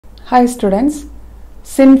Hi students,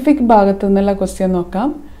 Synfig ഭാഗത്തു നിന്നുള്ള question നോക്കാം.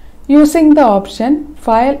 Using the option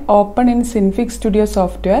File Open in Synfig Studio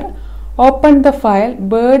Software, open the file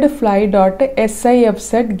birdfly.sifz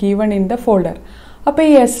given in the folder. അപ്പോൾ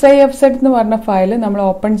ഈ sifz എന്ന് പറഞ്ഞ file നമ്മൾ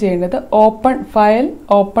ഓപ്പൺ ചെയ്യേണ്ടത് ഫയൽ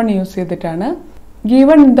ഓപ്പൺ യൂസ് ചെയ്തിട്ടാണ്.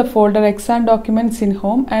 Given in the folder exam documents in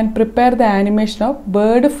home and prepare the animation of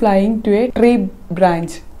bird flying to a tree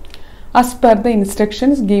branch as per the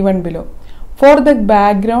instructions given below. For the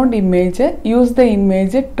background image, use the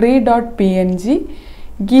image tree.png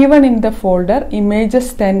given in the folder images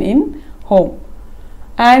 10 in home.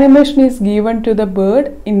 Animation is given to the bird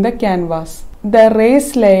in the canvas. The raise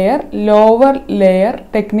layer, lower layer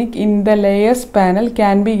technique in the layers panel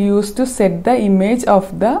can be used to set the image of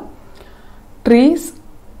the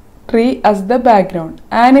tree as the background.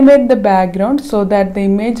 Animate the background so that the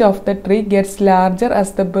image of the tree gets larger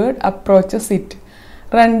as the bird approaches it.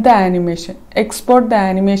 Run the animation. Export the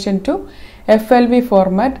animation to FLV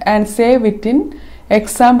format and save it in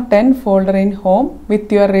exam 10 folder in home with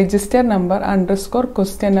your register number underscore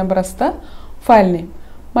question number as the file name.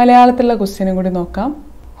 മലയാളത്തിലുള്ള ക്വസ്റ്റ്യനും കൂടി നോക്കാം.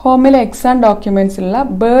 ഹോമിലെ exam ഡോക്യുമെന്റ്സിലുള്ള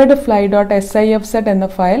birdfly.sifz എന്ന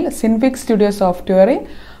file Synfig studio സോഫ്റ്റ്വെയറിൽ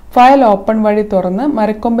file open വഴി തുറന്ന്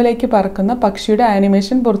മരക്കൊമ്പിലേക്ക് പറക്കുന്ന പക്ഷിയുടെ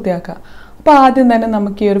ആനിമേഷൻ പൂർത്തിയാക്കുക. അപ്പോൾ ആദ്യം തന്നെ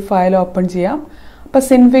നമുക്ക് ഈ ഒരു ഫയൽ ഓപ്പൺ ചെയ്യാം. അപ്പോൾ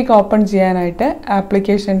സിൻഫിക് ഓപ്പൺ ചെയ്യാനായിട്ട്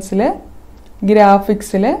ആപ്ലിക്കേഷൻസിൽ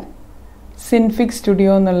ഗ്രാഫിക്സിൽ സിൻഫിക്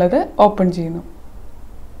സ്റ്റുഡിയോ എന്നുള്ളത് ഓപ്പൺ ചെയ്യുന്നു.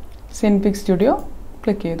 സിൻഫിക് സ്റ്റുഡിയോ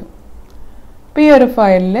ക്ലിക്ക് ചെയ്തു. അപ്പോൾ ഈ ഒരു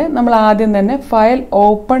ഫയലിൽ നമ്മൾ ആദ്യം തന്നെ ഫയൽ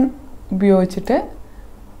ഓപ്പൺ ഉപയോഗിച്ചിട്ട്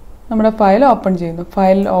നമ്മുടെ ഫയൽ ഓപ്പൺ ചെയ്യുന്നു.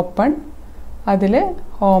 ഫയൽ ഓപ്പൺ, അതിൽ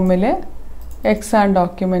ഹോമിൽ എക്സാം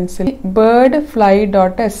ഡോക്യുമെൻറ്റ്സിൽ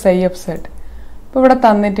birdfly.sifz ഇപ്പോൾ ഇവിടെ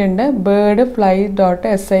തന്നിട്ടുണ്ട്.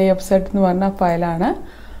 birdfly.sifz എന്ന് പറഞ്ഞ ഫയലാണ്.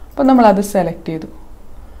 അപ്പോൾ നമ്മളത് സെലക്ട് ചെയ്തു.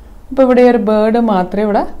 അപ്പോൾ ഇവിടെ ഒരു ബേർഡ് മാത്രമേ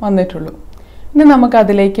ഇവിടെ വന്നിട്ടുള്ളൂ. ഇനി നമുക്ക്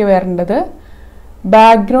അതിലേക്ക് വരേണ്ടത്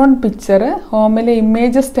ബാക്ക്ഗ്രൗണ്ട് പിക്ചർ ഹോമിലെ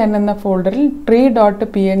ഇമേജസ് 10 എന്ന ഫോൾഡറിൽ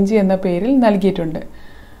tree.png എന്ന പേരിൽ നൽകിയിട്ടുണ്ട്.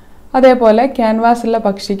 അതേപോലെ ക്യാൻവാസുള്ള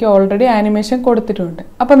പക്ഷിക്ക് ഓൾറെഡി ആനിമേഷൻ കൊടുത്തിട്ടുണ്ട്.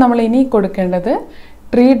 അപ്പോൾ നമ്മൾ ഇനി കൊടുക്കേണ്ടത്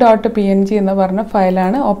tree.png എന്ന് പറഞ്ഞ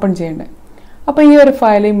ഫയലാണ് ഓപ്പൺ ചെയ്യേണ്ടത്. അപ്പോൾ ഈ ഒരു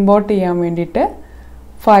ഫയൽ ഇമ്പോർട്ട് ചെയ്യാൻ വേണ്ടിയിട്ട്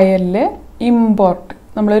ഫയലിൽ ഇമ്പോർട്ട്,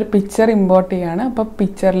 നമ്മളൊരു പിക്ചർ ഇമ്പോർട്ട് ചെയ്യാണ്. അപ്പോൾ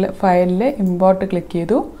പിക്ചറിൽ ഫയലിൽ ഇമ്പോർട്ട് ക്ലിക്ക്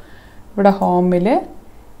ചെയ്തു. ഇവിടെ ഹോമിൽ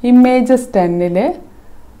ഇമേജസ് 10ൽ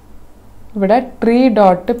ഇവിടെ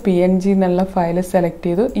tree.png എന്നുള്ള ഫയൽ സെലക്ട്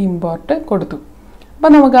ചെയ്തു, ഇമ്പോർട്ട് കൊടുത്തു. അപ്പോൾ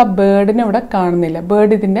നമുക്ക് ആ ബേർഡിനെ ഇവിടെ കാണുന്നില്ല.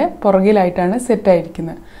 ബേർഡ് ഇതിൻ്റെ പുറകിലായിട്ടാണ്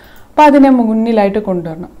സെറ്റായിരിക്കുന്നത്. അപ്പോൾ അതിനെ മുന്നിലായിട്ട്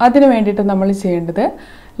കൊണ്ടുവരണം. അതിന് വേണ്ടിയിട്ട് നമ്മൾ ചെയ്യേണ്ടത്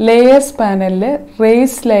ലേയേഴ്സ് പാനലിൽ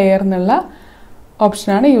റേസ് ലെയർ എന്നുള്ള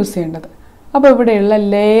ഓപ്ഷനാണ് യൂസ് ചെയ്യേണ്ടത്. അപ്പോൾ ഇവിടെയുള്ള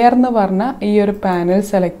ലെയർ എന്ന് പറഞ്ഞ ഈ ഒരു പാനൽ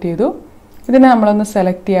സെലക്ട് ചെയ്തു. ഇതിനെ നമ്മളൊന്ന്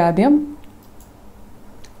സെലക്ട് ചെയ്യുക. ആദ്യം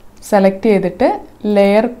സെലക്ട് ചെയ്തിട്ട്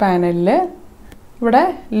ലെയർ പാനലിൽ ഇവിടെ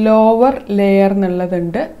ലോവർ ലെയർ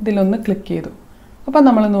എന്നുള്ളതുണ്ട്, ഇതിലൊന്ന് ക്ലിക്ക് ചെയ്തു. അപ്പോൾ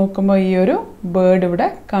നമ്മൾ നോക്കുമ്പോൾ ഈ ഒരു ബേർഡ് ഇവിടെ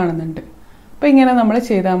കാണുന്നുണ്ട്. അപ്പോൾ ഇങ്ങനെ നമ്മൾ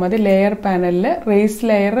ചെയ്താൽ മതി. ലെയർ പാനലിൽ റേസ്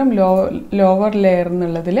ലെയറും ലോവർ ലെയർ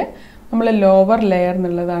എന്നുള്ളതിൽ നമ്മൾ ലോവർ ലെയർ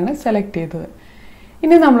എന്നുള്ളതാണ് സെലക്ട് ചെയ്തത്.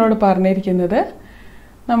 ഇനി നമ്മളോട് പറഞ്ഞിരിക്കുന്നത്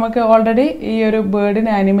നമുക്ക് ഓൾറെഡി ഈ ഒരു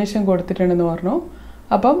ബേർഡിന് ആനിമേഷൻ കൊടുത്തിട്ടുണ്ടെന്ന് പറഞ്ഞു.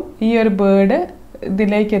 അപ്പം ഈ ഒരു ബേർഡ്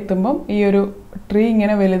ഇതിലേക്ക് എത്തുമ്പം ഈ ഒരു ട്രീ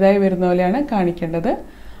ഇങ്ങനെ വലുതായി വരുന്ന പോലെയാണ് കാണിക്കേണ്ടത്.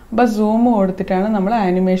 അപ്പോൾ സൂം കൊടുത്തിട്ടാണ് നമ്മൾ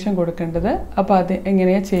ആനിമേഷൻ കൊടുക്കേണ്ടത്. അപ്പോൾ അത്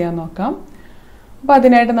എങ്ങനെയാണ് ചെയ്യാൻ നോക്കാം. അപ്പോൾ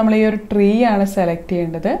അതിനായിട്ട് നമ്മൾ ഈ ഒരു ട്രീ ആണ് സെലക്ട്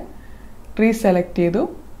ചെയ്യേണ്ടത്. ട്രീ സെലക്ട് ചെയ്തു.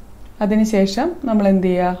 അതിനുശേഷം നമ്മൾ എന്ത്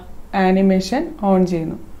ചെയ്യുക, ആനിമേഷൻ ഓൺ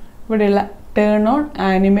ചെയ്യുന്നു. ഇവിടെയുള്ള turn on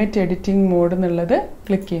animate editing mode എന്നുള്ളത്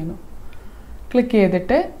ക്ലിക്ക് ചെയ്യുന്നു. ക്ലിക്ക്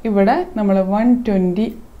ചെയ്തിട്ട് ഇവിടെ നമ്മൾ 120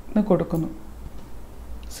 എന്ന് കൊടുക്കുന്നു.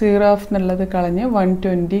 0 എന്നുള്ളത് കളഞ്ഞ്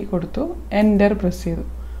 120 കൊടുത്തു. എൻ്റർ പ്രസ് ചെയ്തു.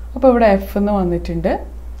 അപ്പോൾ ഇവിടെ F എന്ന് വന്നിട്ടുണ്ട്.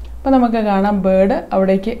 അപ്പോൾ നമുക്ക് കാണാം ബേർഡ്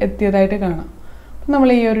അവിടേക്ക് എത്തിയതായിട്ട് കാണാം. അപ്പോൾ നമ്മൾ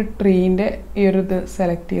ഈ ഒരു ട്രീൻ്റെ ഈ ഒരു ഇത്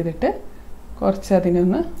സെലക്ട് ചെയ്തിട്ട് കുറച്ച്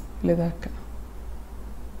അതിനൊന്ന് വലുതാക്കുക.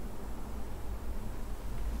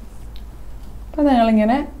 അപ്പോൾ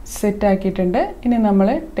ഞങ്ങളിങ്ങനെ സെറ്റ് ആക്കിയിട്ടുണ്ട്. ഇനി നമ്മൾ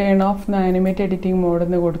turn of animate editing mode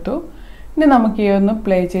എന്ന് കൊടുത്തു. ഇനി നമുക്ക് ഈ ഒന്ന്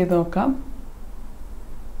പ്ലേ ചെയ്ത് നോക്കാം.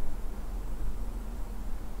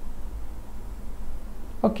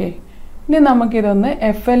 ഓക്കെ, ഇനി നമുക്കിതൊന്ന്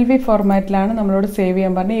FLV ഫോർമാറ്റിലാണ് നമ്മളോട് സേവ്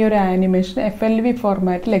ചെയ്യാൻ പറഞ്ഞു. ഈ ഒരു ആനിമേഷൻ FLV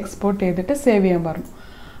ഫോർമാറ്റിൽ എക്സ്പോർട്ട് ചെയ്തിട്ട് സേവ് ചെയ്യാൻ പറഞ്ഞു.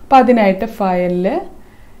 അപ്പോൾ അതിനായിട്ട് ഫയലിൽ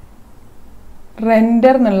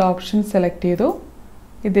റെൻഡർ എന്നുള്ള ഓപ്ഷൻ സെലക്ട് ചെയ്തു.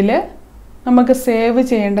 ഇതിൽ നമുക്ക് സേവ്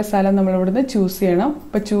ചെയ്യേണ്ട സ്ഥലം നമ്മളിവിടുന്ന് ചൂസ് ചെയ്യണം.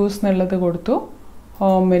 അപ്പോൾ ചൂസ് എന്നുള്ളത് കൊടുത്തു.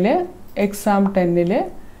 ഹോമിൽ എക്സാം 10ൽ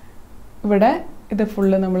ഇവിടെ ഇത്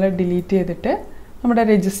ഫുള്ള് നമ്മൾ ഡിലീറ്റ് ചെയ്തിട്ട് നമ്മുടെ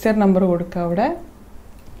രജിസ്റ്റർ നമ്പർ കൊടുക്കുക. അവിടെ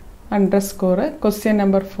 _ question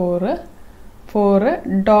number 4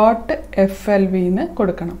 .flv എന്ന്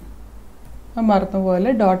കൊടുക്കണം. മറന്നുപോലെ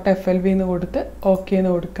 .flv എന്ന് കൊടുത്ത് ഓക്കെ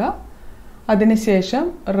എന്ന് കൊടുക്കുക. അതിനുശേഷം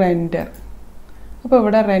റെൻഡർ. അപ്പോൾ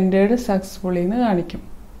ഇവിടെ റെൻഡേർഡ് സക്സസ്ഫുള്ളി എന്ന് കാണിക്കും.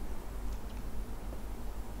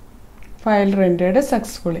 File rendered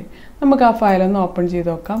successfully. നമുക്ക് ആ ഫയൽ ഒന്ന് ഓപ്പൺ ചെയ്ത്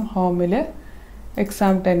നോക്കാം. ഹോമിൽ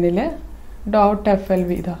exam10ൽ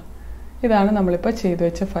 .flv ഇതാണ് നമ്മളിപ്പോൾ ചെയ്തു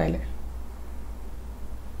വെച്ച ഫയൽ.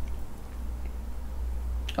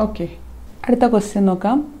 ഓക്കെ, അടുത്ത ക്വസ്റ്റ്യൻ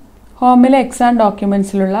നോക്കാം. ഹോമിലെ എക്സാം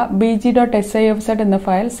ഡോക്യുമെൻറ്റ്സിലുള്ള bg.sifz എന്ന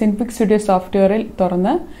ഫയൽ സിൻഫിക് സ്റ്റുഡിയോ സോഫ്റ്റ്വെയറിൽ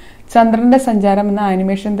തുറന്ന് ചന്ദ്രൻ്റെ സഞ്ചാരം എന്ന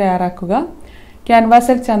ആനിമേഷൻ തയ്യാറാക്കുക.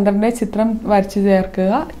 ക്യാൻവാസിൽ ചന്ദ്രൻ്റെ ചിത്രം വരച്ചു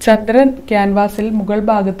ചേർക്കുക. ചന്ദ്രൻ ക്യാൻവാസിൽ മുകൾ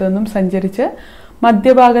ഭാഗത്തു നിന്നും സഞ്ചരിച്ച്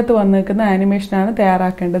മധ്യഭാഗത്ത് വന്നു നിൽക്കുന്ന ആനിമേഷനാണ്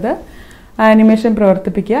തയ്യാറാക്കേണ്ടത്. ആനിമേഷൻ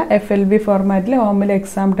പ്രവർത്തിപ്പിക്കുക. FLV ഫോർമാറ്റിൽ ഹോമിലെ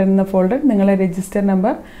exam10 എന്ന ഫോൾഡർ നിങ്ങളെ രജിസ്റ്റർ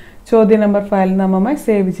നമ്പർ, ചോദ്യ നമ്പർ ഫയൽ നാമമായി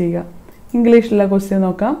സേവ് ചെയ്യുക. ഇംഗ്ലീഷിലുള്ള ക്വസ്റ്റ്യൻ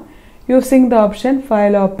നോക്കാം. Using the option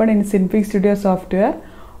File Open in Synfig Studio Software,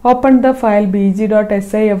 open the file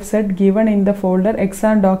bg.sifz given in the folder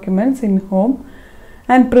Exam Documents in Home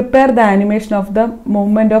and prepare the animation of the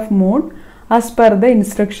movement of moon as per the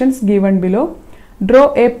instructions given below. Draw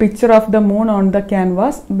a picture of the moon on the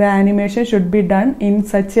canvas. The animation should be done in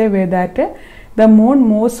such a way that the moon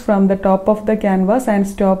moves from the top of the canvas and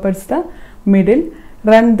stops at the middle.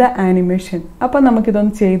 Run the animation. അപ്പോൾ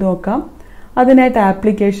നമുക്കിതൊന്ന് ചെയ്ത് നോക്കാം. അതിനായിട്ട്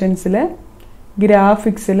ആപ്ലിക്കേഷൻസിൽ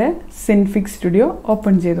ഗ്രാഫിക്സിൽ Synfig studio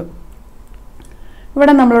open ചെയ്തു.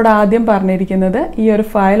 ഇവിടെ നമ്മളോട് ആദ്യം പറഞ്ഞിരിക്കുന്നത് ഈ ഒരു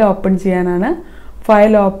ഫയൽ ഓപ്പൺ ചെയ്യാനാണ്.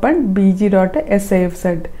 File open bg.sifz.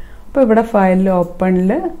 അപ്പോൾ ഇവിടെ ഫയലിൽ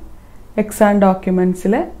ഓപ്പണിൽ exam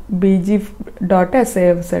ഡോക്യുമെൻറ്റ്സിൽ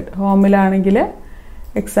bg.sifz, ഹോമിലാണെങ്കിൽ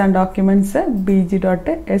exam documents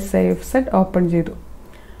bg.sifz open ചെയ്തു.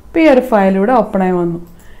 അപ്പോൾ ഈ ഒരു ഫയൽ ഇവിടെ ഓപ്പണായി വന്നു.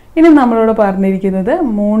 ഇനി നമ്മളോട് പറഞ്ഞിരിക്കുന്നത്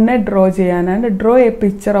മൂണിനെ ഡ്രോ ചെയ്യാനാണ്. Draw A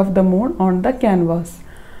picture of the moon on the canvas.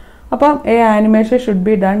 അപ്പം A animation should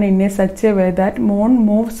be done in A such a way that moon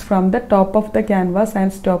moves from the top of the canvas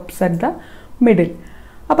and stops at the middle.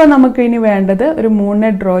 അപ്പം നമുക്ക് ഇനി വേണ്ടത് ഒരു മൂണിനെ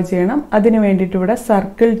draw ചെയ്യണം. അതിന് വേണ്ടിയിട്ട് ഇവിടെ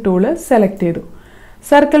സർക്കിൾ ടൂള് സെലക്ട് ചെയ്തു.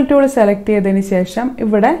 സർക്കിൾ ടൂൾ സെലക്ട് ചെയ്തതിന് ശേഷം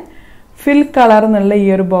ഇവിടെ ഫിൽ കളർ എന്നുള്ള ഈ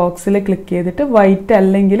ഒരു ബോക്സിൽ ക്ലിക്ക് ചെയ്തിട്ട് വൈറ്റ്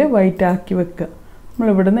അല്ലെങ്കിൽ വൈറ്റ് ആക്കി വെക്കുക. നമ്മൾ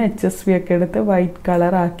ഇവിടുന്ന് HSV ഒക്കെ എടുത്ത് വൈറ്റ്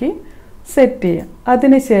കളറാക്കി സെറ്റ് ചെയ്യാം.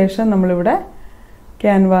 അതിനുശേഷം നമ്മളിവിടെ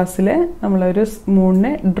ക്യാൻവാസിൽ നമ്മളൊരു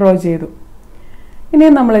മൂണിനെ ഡ്രോ ചെയ്തു. ഇനി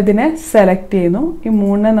നമ്മളിതിനെ സെലക്ട് ചെയ്യുന്നു. ഈ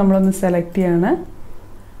മൂണിനെ നമ്മളൊന്ന് സെലക്ട് ചെയ്യാണ്.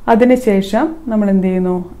 അതിനുശേഷം നമ്മൾ എന്ത്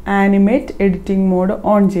ചെയ്യുന്നു? ആനിമേറ്റ് എഡിറ്റിംഗ് മോഡ്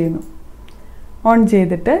ഓൺ ചെയ്യുന്നു. ഓൺ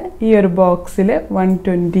ചെയ്തിട്ട് ഈ ഒരു ബോക്സിൽ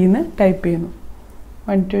 120 എന്ന് ടൈപ്പ് ചെയ്യുന്നു.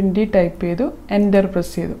 120 ടൈപ്പ് ചെയ്തു, എൻ്റർ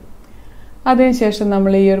പ്രസ് ചെയ്തു. അതിനുശേഷം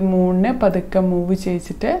നമ്മൾ ഈ ഒരു മൂണിനെ പതുക്കെ മൂവ്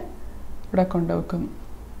ചെയ്യിച്ചിട്ട് ഇവിടെ കൊണ്ടുവെക്കുന്നു.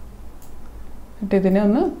 എന്നിട്ട് ഇതിനെ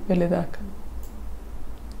ഒന്ന് വലുതാക്കുന്നു.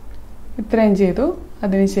 ഇത്രയും ചെയ്തു.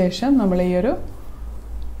 അതിനുശേഷം നമ്മൾ ഈ ഒരു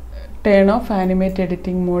turn of animate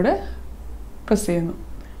editing mode press ചെയ്യുന്നു.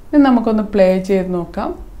 ഇനി നമുക്കൊന്ന് പ്ലേ ചെയ്ത് നോക്കാം.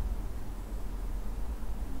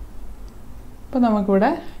 അപ്പോൾ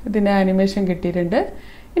നമുക്കിവിടെ ഇതിൻ്റെ ആനിമേഷൻ കിട്ടിയിട്ടുണ്ട്.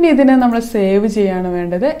 ഇനി ഇതിനെ നമ്മൾ സേവ് ചെയ്യാണ്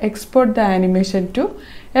വേണ്ടത്. Export the animation to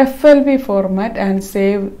FLV format and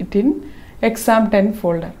save it in exam10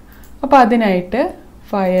 folder. അപ്പോൾ അതിനായിട്ട്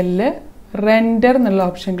ഫയലിൽ റെൻഡർ എന്നുള്ള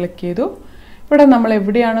ഓപ്ഷൻ ക്ലിക്ക് ചെയ്തു. ഇവിടെ നമ്മൾ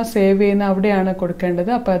എവിടെയാണോ സേവ് ചെയ്യുന്നത് അവിടെയാണ്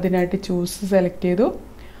കൊടുക്കേണ്ടത്. അപ്പോൾ അതിനായിട്ട് ചൂസ് സെലക്ട് ചെയ്തു.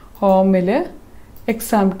 ഹോമിൽ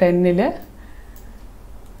exam10ൽ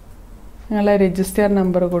നിങ്ങളെ രജിസ്റ്റർ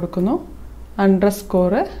നമ്പർ കൊടുക്കുന്നു. _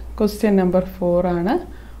 ക്വസ്റ്റ്യൻ നമ്പർ 4 ആണ്.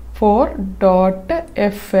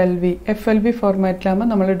 4.flv ഫോർമാറ്റിലാകുമ്പോൾ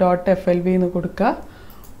നമ്മൾ .flv എന്ന് കൊടുക്കുക.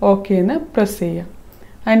 ഓക്കെ എന്ന് പ്രസ് ചെയ്യുക.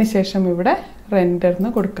 അതിനുശേഷം ഇവിടെ റെൻഡർ എന്ന്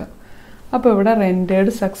കൊടുക്കുക. അപ്പോൾ ഇവിടെ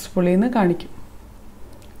റെൻഡേർഡ് സക്സസ്ഫുള്ളി എന്ന് കാണിക്കും.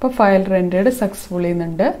 അപ്പോൾ ഫയൽ റെൻഡേർഡ് സക്സസ്ഫുള്ളി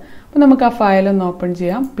എന്നുണ്ട്. അപ്പോൾ നമുക്ക് ആ ഫയൽ ഒന്ന് ഓപ്പൺ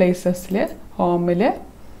ചെയ്യാം. പ്ലേസസിൽ ഹോമിൽ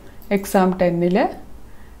exam10ൽ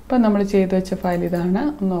ഇപ്പോൾ നമ്മൾ ചെയ്തു വെച്ച ഫയൽ ഇതാണ്.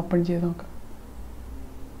 ഒന്ന് ഓപ്പൺ ചെയ്ത് നോക്കാം.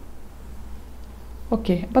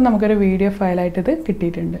 ഓക്കെ, അപ്പോൾ നമുക്കൊരു വീഡിയോ ഫയലായിട്ട് ഇത്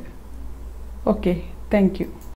കിട്ടിയിട്ടുണ്ട്. Okay, thank you.